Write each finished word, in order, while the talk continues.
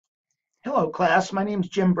Hello, class. My name is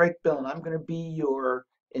Jim Brakebill, and I'm going to be your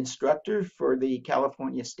instructor for the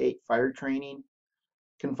California State Fire Training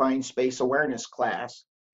Confined Space Awareness class.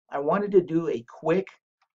 I wanted to do a quick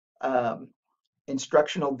um,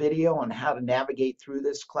 instructional video on how to navigate through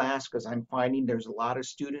this class because I'm finding there's a lot of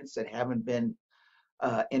students that haven't been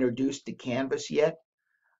introduced to Canvas yet.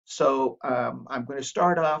 So I'm going to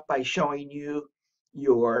start off by showing you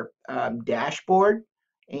your dashboard.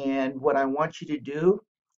 And what I want you to do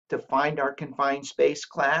to find our confined space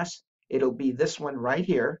class, it'll be this one right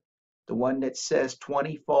here, the one that says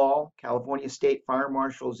 20 Fall, California State Fire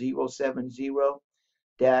Marshal 070-1084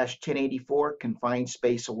 Confined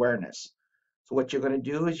Space Awareness. So what you're going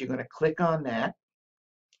to do is you're going to click on that,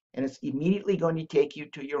 and it's immediately going to take you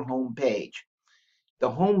to your home page.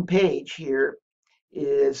 The home page here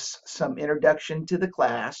is some introduction to the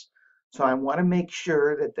class. So I want to make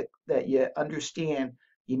sure that you understand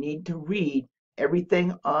you need to read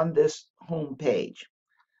everything on this home page.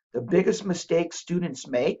 The biggest mistake students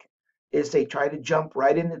make is they try to jump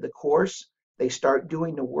right into the course. They start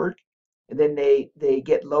doing the work, and then they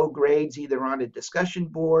get low grades either on the discussion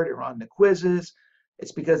board or on the quizzes.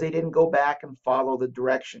 It's because they didn't go back and follow the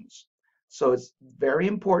directions. So it's very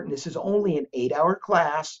important. This is only an 8-hour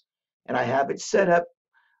class, and I have it set up,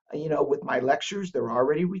 with my lectures. They're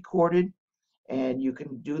already recorded, and you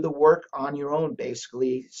can do the work on your own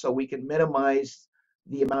basically, so we can minimize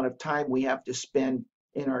the amount of time we have to spend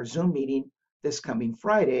in our Zoom meeting this coming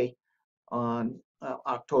Friday on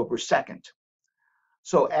October 2nd.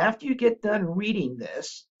 So after you get done reading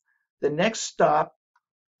this, the next stop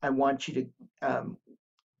I want you to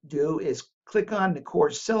do is click on the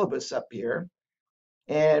course syllabus up here.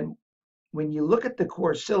 And when you look at the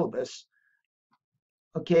course syllabus,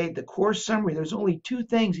 okay, the course summary, there's only two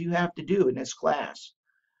things you have to do in this class.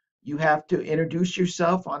 You have to introduce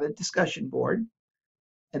yourself on the discussion board,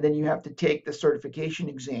 and then you have to take the certification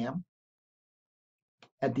exam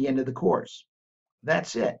at the end of the course.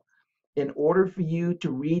 That's it. In order for you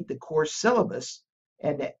to read the course syllabus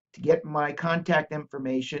and to get my contact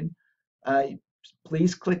information, uh,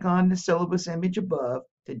 please click on the syllabus image above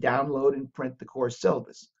to download and print the course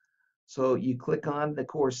syllabus. So you click on the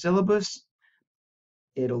course syllabus,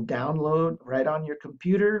 it'll download right on your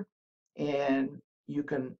computer, and you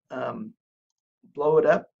can blow it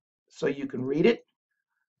up so you can read it,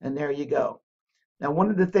 and there you go. Now, one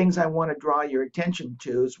of the things I want to draw your attention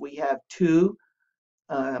to is we have two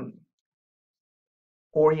um,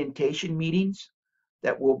 orientation meetings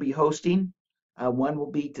that we'll be hosting. One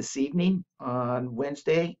will be this evening on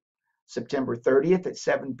Wednesday, September 30th at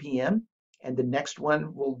 7 p.m. And the next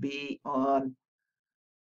one will be on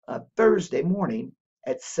Thursday morning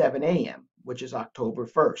at 7 a.m., which is October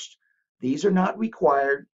 1st. These are not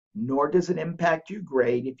required, nor does it impact your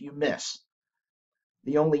grade if you miss.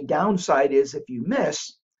 The only downside is if you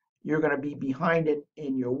miss, you're going to be behind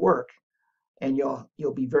in your work, and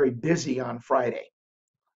you'll be very busy on Friday.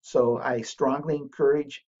 So I strongly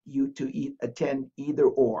encourage you to attend either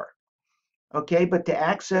or. Okay, but to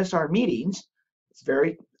access our meetings, it's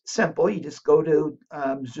very simple. You just go to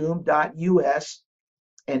zoom.us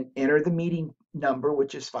and enter the meeting number,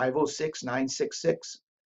 which is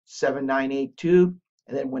 506-966-7982.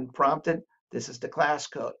 And then when prompted, this is the class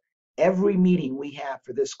code. Every meeting we have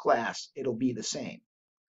for this class, it'll be the same.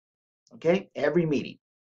 Okay, every meeting.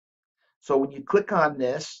 So when you click on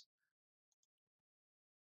this,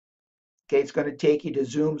 okay, it's going to take you to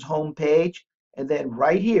Zoom's home page. And then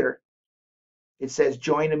right here, it says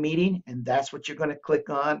join a meeting, and that's what you're going to click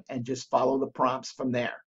on and just follow the prompts from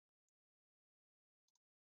there.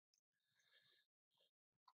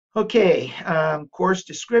 Okay, course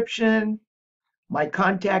description. My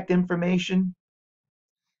contact information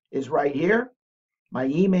is right here. My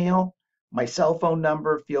email, my cell phone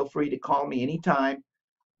number. Feel free to call me anytime.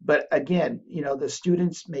 But again, the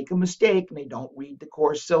students make a mistake and they don't read the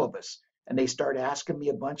course syllabus, and they start asking me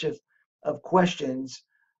a bunch of questions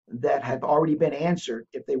that have already been answered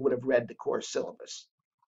if they would have read the course syllabus.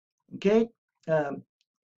 Okay, um,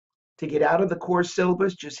 to get out of the course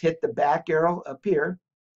syllabus, just hit the back arrow up here.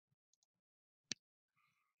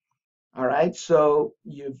 All right, so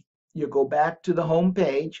you go back to the home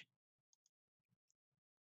page.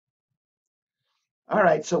 All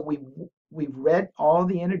right, so we've read all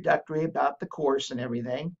the introductory about the course and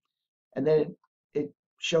everything, and then it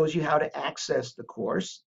shows you how to access the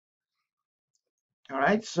course. All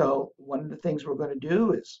right, so one of the things we're going to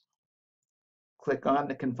do is click on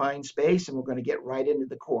the confined space, and we're going to get right into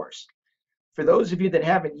the course. For those of you that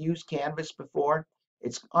haven't used Canvas before,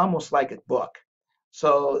 it's almost like a book.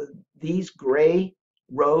 So these gray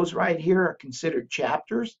rows right here are considered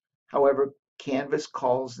chapters. However, Canvas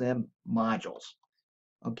calls them modules.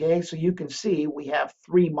 Okay, so you can see we have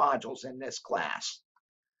 3 modules in this class.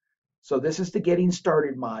 So this is the getting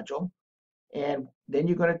started module. And then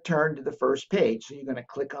you're going to turn to the first page. So you're going to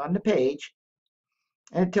click on the page,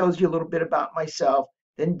 and it tells you a little bit about myself.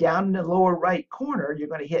 Then down in the lower right corner, you're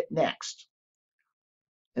going to hit next.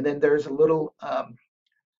 And then there's a little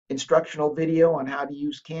instructional video on how to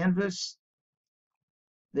use Canvas.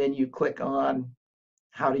 Then you click on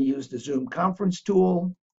how to use the Zoom conference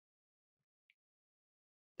tool.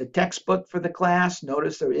 The textbook for the class.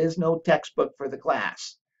 Notice there is no textbook for the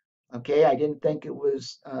class. Okay, I didn't think it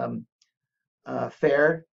was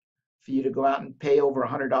fair for you to go out and pay over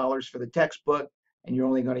 $100 for the textbook and you're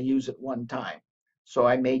only going to use it one time. So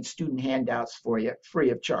I made student handouts for you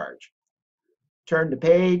free of charge. Turn the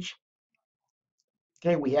page.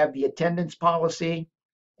 Okay, we have the attendance policy,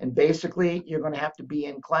 and basically you're going to have to be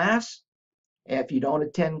in class. And if you don't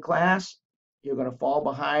attend class, you're going to fall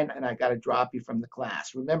behind and I got to drop you from the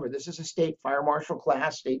class. Remember, this is a state fire marshal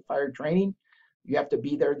class, state fire training. You have to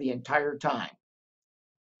be there the entire time.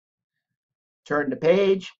 Turn the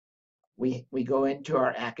page. We go into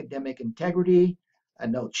our academic integrity,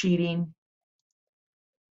 no cheating.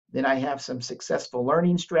 Then I have some successful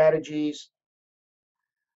learning strategies.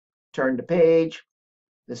 Turn the page.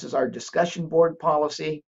 This is our discussion board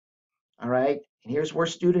policy. All right. And here's where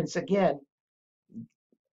students, again,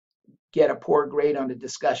 get a poor grade on the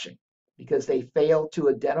discussion because they fail to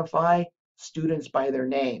identify students by their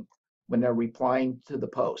name when they're replying to the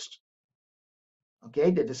post.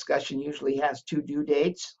 Okay, the discussion usually has 2 due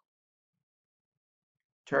dates.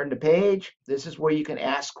 Turn the page. This is where you can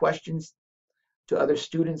ask questions to other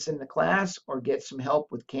students in the class or get some help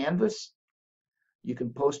with Canvas. You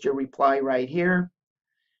can post your reply right here.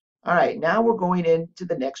 All right, now we're going into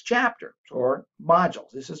the next chapter or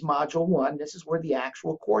modules. This is module 1. This is where the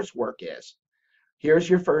actual coursework is. Here's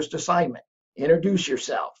your first assignment. Introduce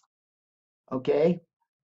yourself. Okay,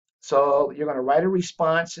 so you're going to write a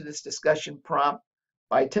response to this discussion prompt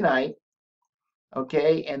by tonight.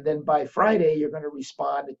 Okay, and then by Friday, you're going to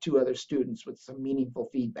respond to 2 other students with some meaningful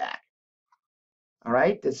feedback. All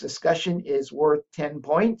right, this discussion is worth 10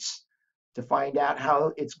 points. To find out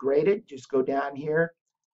how it's graded, just go down here,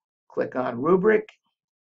 click on rubric,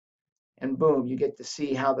 and boom, you get to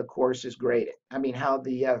see how the course is graded. I mean, how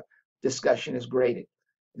the discussion is graded.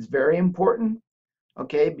 It's very important,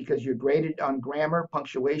 okay, because you're graded on grammar,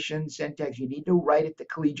 punctuation, syntax. You need to write at the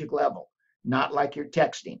collegiate level, not like you're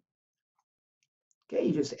texting. Okay,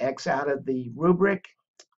 you just X out of the rubric.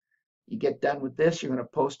 You get done with this, you're going to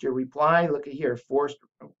post your reply. Look at here, Forrest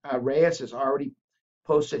Reyes has already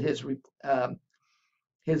posted his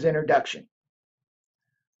introduction.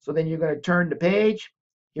 So then you're going to turn the page.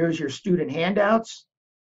 Here's your student handouts.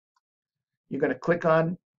 You're going to click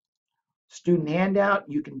on student handout.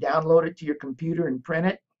 You can download it to your computer and print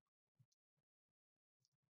it.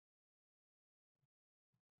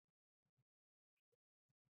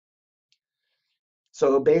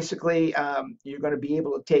 So basically, you're going to be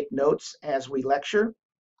able to take notes as we lecture.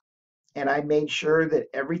 And I made sure that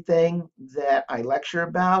everything that I lecture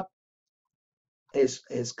about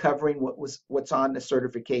is covering what's on the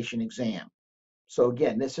certification exam. So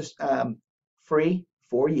again, this is free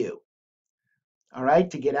for you. All right,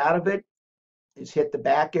 to get out of it, is hit the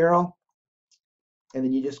back arrow, and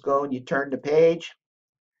then you just go and you turn the page,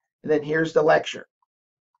 and then here's the lecture.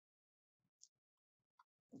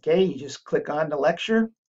 Okay, you just click on the lecture.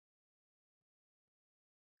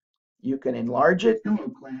 You can enlarge it. Hello,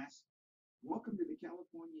 class. Welcome to the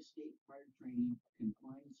California State Fire Training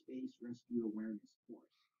Confined Space Rescue Awareness course.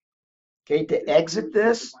 Okay, to exit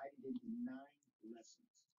this,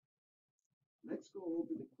 let's go over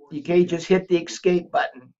the course. Okay, just hit the escape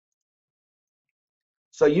button.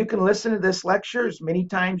 So you can listen to this lecture as many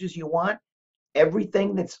times as you want.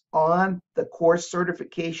 Everything that's on the course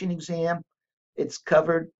certification exam, it's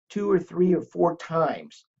covered 2 or 3 or 4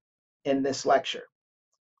 times in this lecture.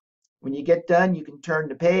 When you get done, you can turn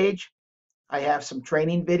the page. I have some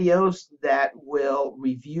training videos that will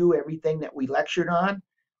review everything that we lectured on.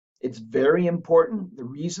 It's very important. The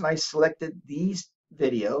reason I selected these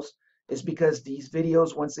videos is because these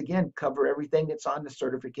videos, once again, cover everything that's on the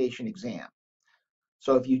certification exam.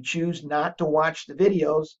 So if you choose not to watch the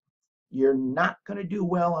videos, you're not going to do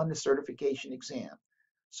well on the certification exam.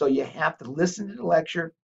 So you have to listen to the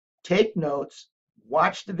lecture, take notes,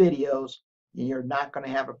 watch the videos, and you're not going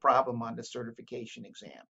to have a problem on the certification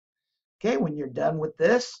exam. Okay, when you're done with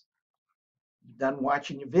this, done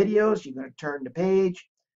watching your videos, you're going to turn the page.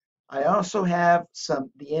 I also have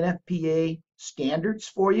the NFPA standards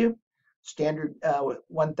for you. standard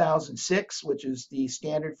 1006, which is the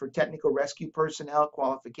standard for technical rescue personnel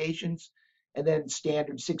qualifications, and then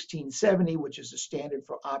standard 1670, which is the standard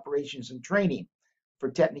for operations and training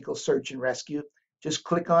for technical search and rescue. Just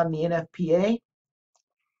click on the NFPA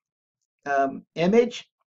image,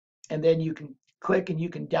 and then you can click and you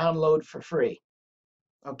can download for free.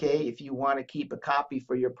 Okay, if you want to keep a copy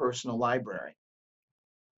for your personal library.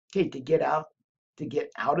 Okay, to get out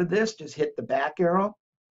of this, just hit the back arrow.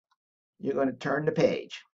 You're going to turn the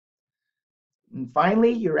page. And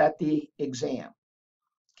finally, you're at the exam.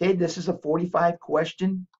 Okay, this is a 45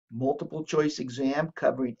 question multiple choice exam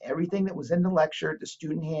covering everything that was in the lecture, the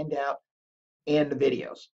student handout, and the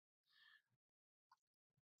videos.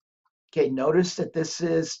 Okay, notice that this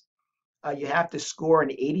is, you have to score an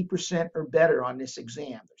 80% or better on this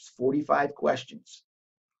exam. There's 45 questions.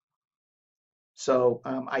 So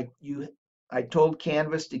I told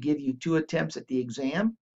Canvas to give you 2 attempts at the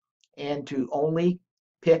exam and to only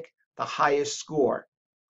pick the highest score.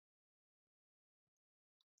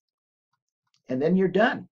 And then you're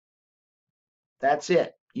done. That's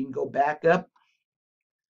it. You can go back up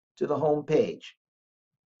to the home page.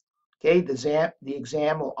 Okay, the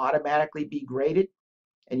exam will automatically be graded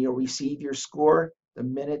and you'll receive your score the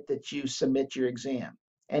minute that you submit your exam.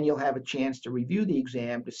 And you'll have a chance to review the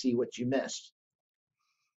exam to see what you missed.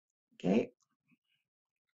 Okay.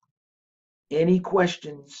 Any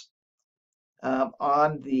questions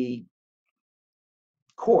on the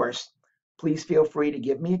course, please feel free to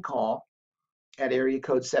give me a call at area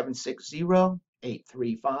code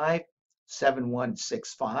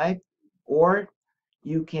 760-835-7165, or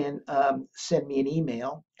you can send me an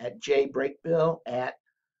email at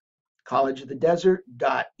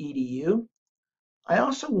jbreakbill@collegeofthedesert.edu. I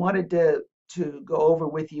also wanted to go over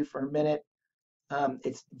with you for a minute.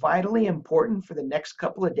 It's vitally important for the next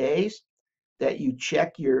couple of days that you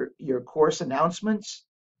check your course announcements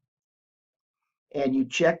and you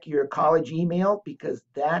check your college email, because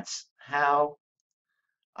that's how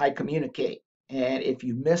I communicate. And if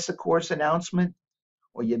you miss a course announcement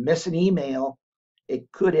or you miss an email,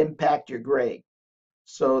 it could impact your grade.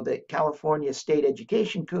 So the California State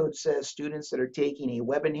Education Code says students that are taking a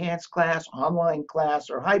web enhanced class, online class,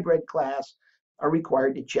 or hybrid class are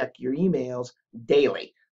required to check your emails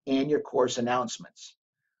daily and your course announcements.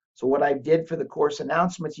 So what I did for the course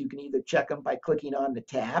announcements, you can either check them by clicking on the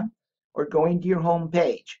tab or going to your home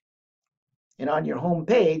page. And on your home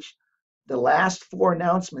page, the last 4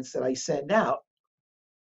 announcements that I send out,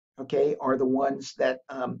 okay, are the ones that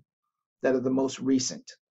are the most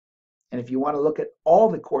recent. And if you want to look at all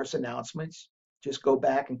the course announcements, just go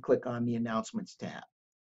back and click on the announcements tab.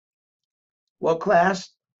 Well,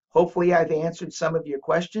 class, hopefully I've answered some of your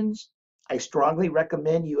questions. I strongly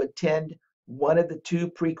recommend you attend one of the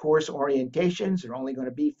 2 pre-course orientations. They're only going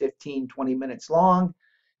to be 15, 20 minutes long.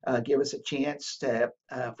 Give us a chance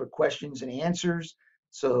for questions and answers.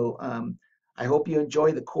 So I hope you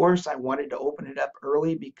enjoy the course. I wanted to open it up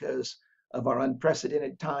early because of our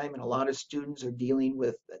unprecedented time, and a lot of students are dealing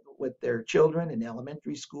with their children in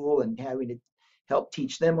elementary school and having to help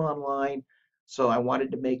teach them online. So I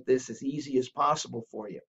wanted to make this as easy as possible for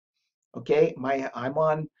you. Okay, I'm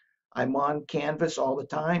on Canvas all the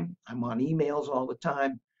time. I'm on emails all the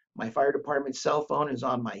time. My fire department cell phone is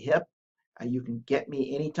on my hip. You can get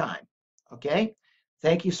me anytime. Okay,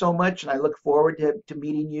 thank you so much, and I look forward to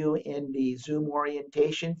meeting you in the Zoom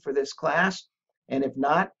orientation for this class. And if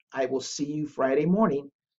not, I will see you Friday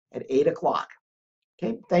morning at 8 o'clock.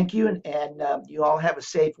 Okay, thank you, and you all have a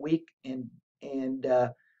safe week and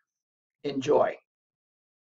enjoy.